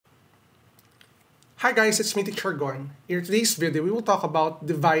Hi guys, it's me Teacher Gon. In today's video, we will talk about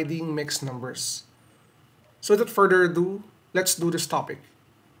dividing mixed numbers. So without further ado, let's do this topic.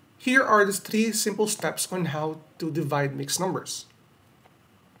 Here are the 3 simple steps on how to divide mixed numbers.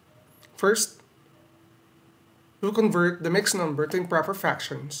 First, we will convert the mixed number to improper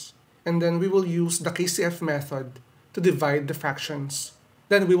fractions, and then we will use the KCF method to divide the fractions.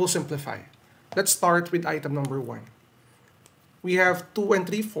 Then we will simplify. Let's start with item number 1. We have 2 and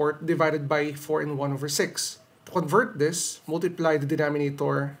 3/4 divided by 4 and 1 over 6. To convert this, multiply the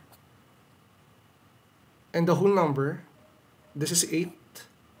denominator and the whole number. This is 8.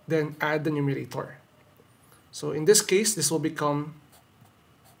 Then add the numerator. So in this case, this will become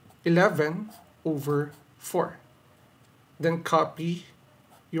 11 over 4. Then copy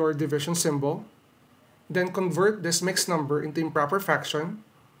your division symbol. Then convert this mixed number into improper fraction.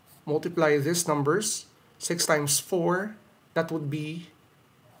 Multiply these numbers. 6 times 4. That would be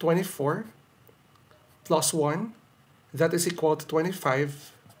 24 plus 1. That is equal to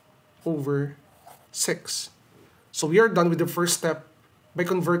 25 over 6. So we are done with the first step by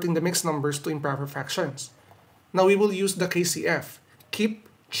converting the mixed numbers to improper fractions. Now we will use the KCF, keep,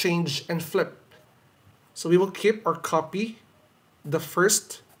 change, and flip. So we will keep or copy the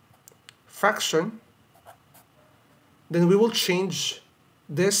first fraction. Then we will change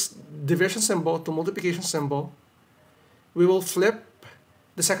this division symbol to multiplication symbol. We will flip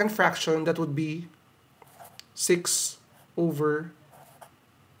the second fraction, that would be 6 over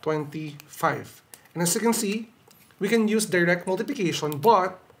 25. And as you can see, we can use direct multiplication,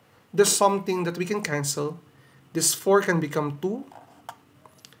 but there's something that we can cancel. This 4 can become 2.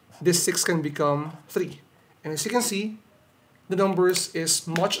 This 6 can become 3. And as you can see, the numbers is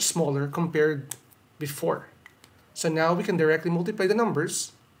much smaller compared before. So now we can directly multiply the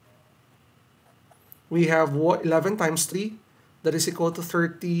numbers. We have 11 times 3, that is equal to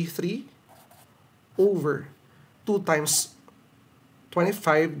 33 over 2 times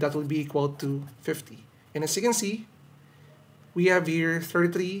 25, that will be equal to 50. And as you can see, we have here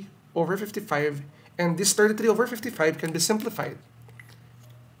 33 over 55, and this 33 over 55 can be simplified.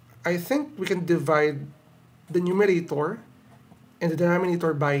 I think we can divide the numerator and the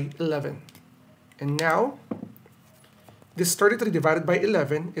denominator by 11. And now, this 33 divided by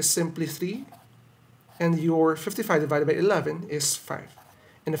 11 is simply 3. And your 55 divided by 11 is 5.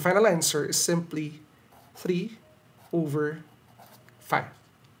 And the final answer is simply 3 over 5.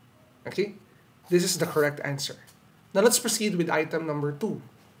 Okay? This is the correct answer. Now let's proceed with item number 2.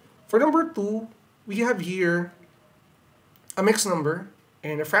 For number 2, we have here a mixed number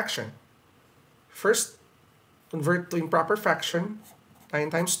and a fraction. First, convert to improper fraction. 9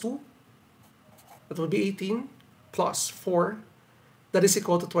 times 2. That will be 18 plus 4. That is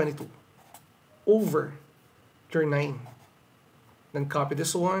equal to 22. Over your 9. Then copy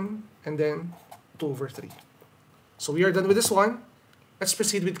this one, and then 2 over 3. So we are done with this one. Let's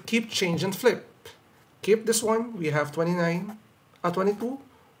proceed with keep, change, and flip. Keep this one, we have 22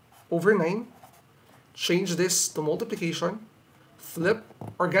 over 9. Change this to multiplication. Flip,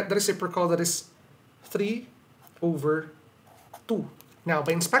 or get the reciprocal, that is 3 over 2. Now,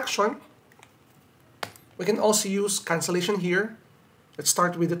 by inspection, we can also use cancellation here. Let's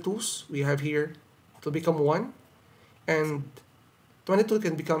start with the 2's. We have here, it will become 1. And 22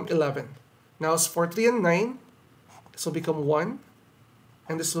 can become 11. Now, as for 3 and 9, this will become 1.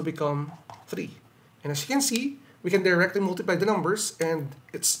 And this will become 3. And as you can see, we can directly multiply the numbers. And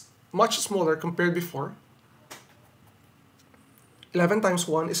it's much smaller compared before. 11 times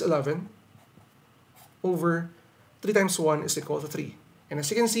 1 is 11. Over 3 times 1 is equal to 3. And as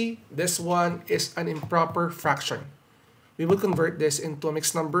you can see, this one is an improper fraction. We will convert this into a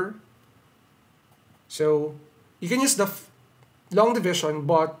mixed number. So you can use the long division,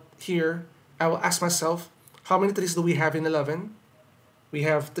 but here I will ask myself, how many 3's do we have in 11? We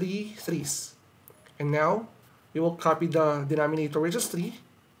have 3 3's. And now we will copy the denominator, which is 3.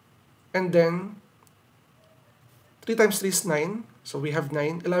 And then 3 times 3 is 9. So we have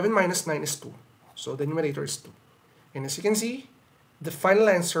 9. 11 minus 9 is 2. So the numerator is 2. And as you can see, the final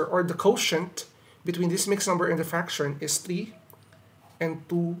answer, or the quotient between this mixed number and the fraction, is 3 and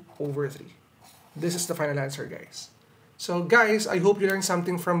 2 over 3. This is the final answer, guys. So guys, I hope you learned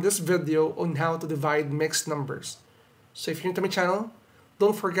something from this video on how to divide mixed numbers. So if you're new to my channel,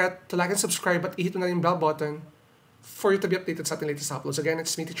 don't forget to like and subscribe at i-hit mo na yung bell button for you to be updated sa ating latest uploads. Again,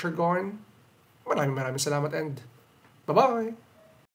 it's me, Teacher Gon. Maraming salamat and bye-bye!